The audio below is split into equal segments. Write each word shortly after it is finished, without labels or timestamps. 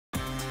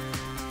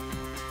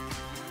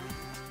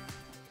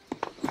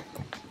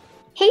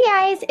Hey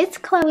guys, it's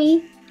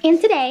Chloe, and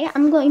today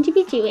I'm going to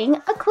be doing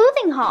a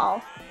clothing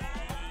haul.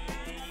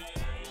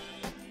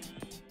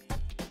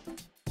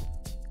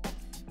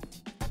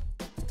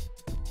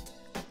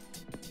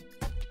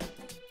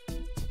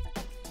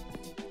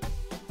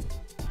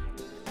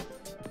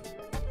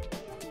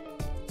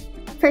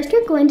 First,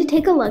 we're going to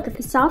take a look at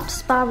the soft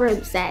spa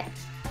robe set.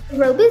 The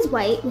robe is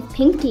white with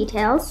pink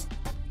details,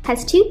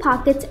 has 2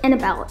 pockets and a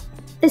belt.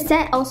 The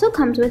set also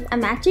comes with a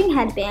matching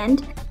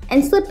headband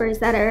and slippers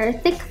that are a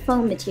thick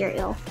foam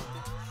material.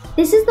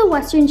 This is the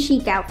Western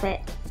chic outfit.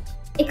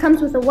 It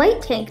comes with a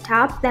white tank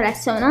top that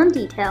has sewn on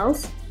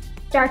details,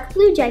 dark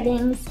blue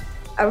jeggings,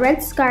 a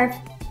red scarf,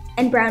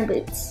 and brown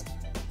boots.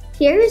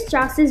 Here is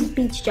Joss's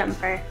beach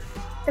jumper.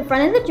 The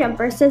front of the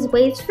jumper says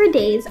 "Waves for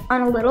Days"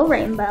 on a little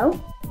rainbow,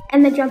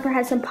 and the jumper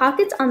has some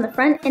pockets on the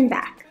front and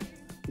back.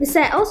 The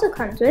set also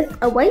comes with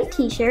a white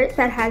t-shirt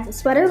that has a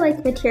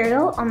sweater-like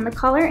material on the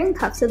collar and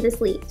cuffs of the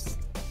sleeves.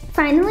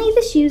 Finally,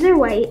 the shoes are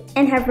white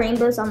and have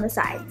rainbows on the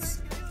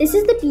sides. This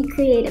is the Be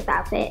Creative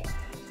outfit.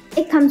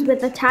 It comes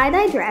with a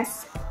tie-dye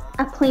dress,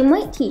 a plain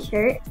white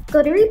t-shirt,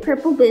 glittery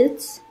purple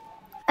boots,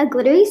 a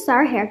glittery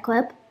star hair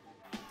clip,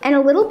 and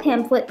a little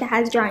pamphlet that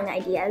has drawing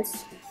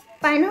ideas.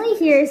 Finally,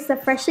 here is the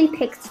freshly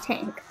picked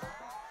tank.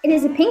 It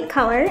is a pink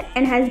color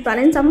and has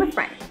buttons on the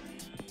front.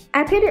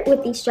 I paired it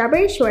with these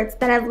strawberry shorts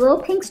that have little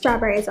pink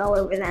strawberries all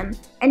over them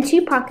and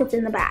 2 pockets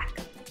in the back.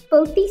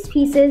 Both these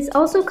pieces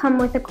also come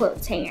with a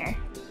clothes hanger.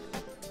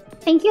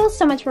 Thank you all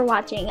so much for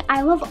watching.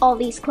 I love all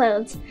these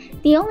clothes.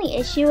 The only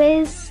issue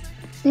is,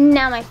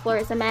 now my floor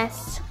is a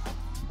mess.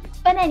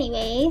 But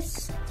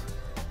anyways,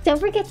 don't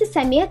forget to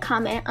send me a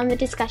comment on the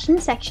discussion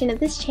section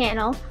of this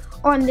channel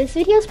or on this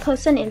video's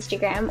post on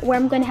Instagram, where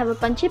I'm going to have a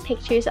bunch of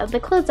pictures of the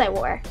clothes I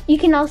wore. You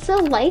can also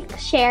like,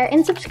 share,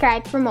 and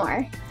subscribe for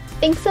more.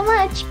 Thanks so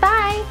much.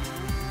 Bye!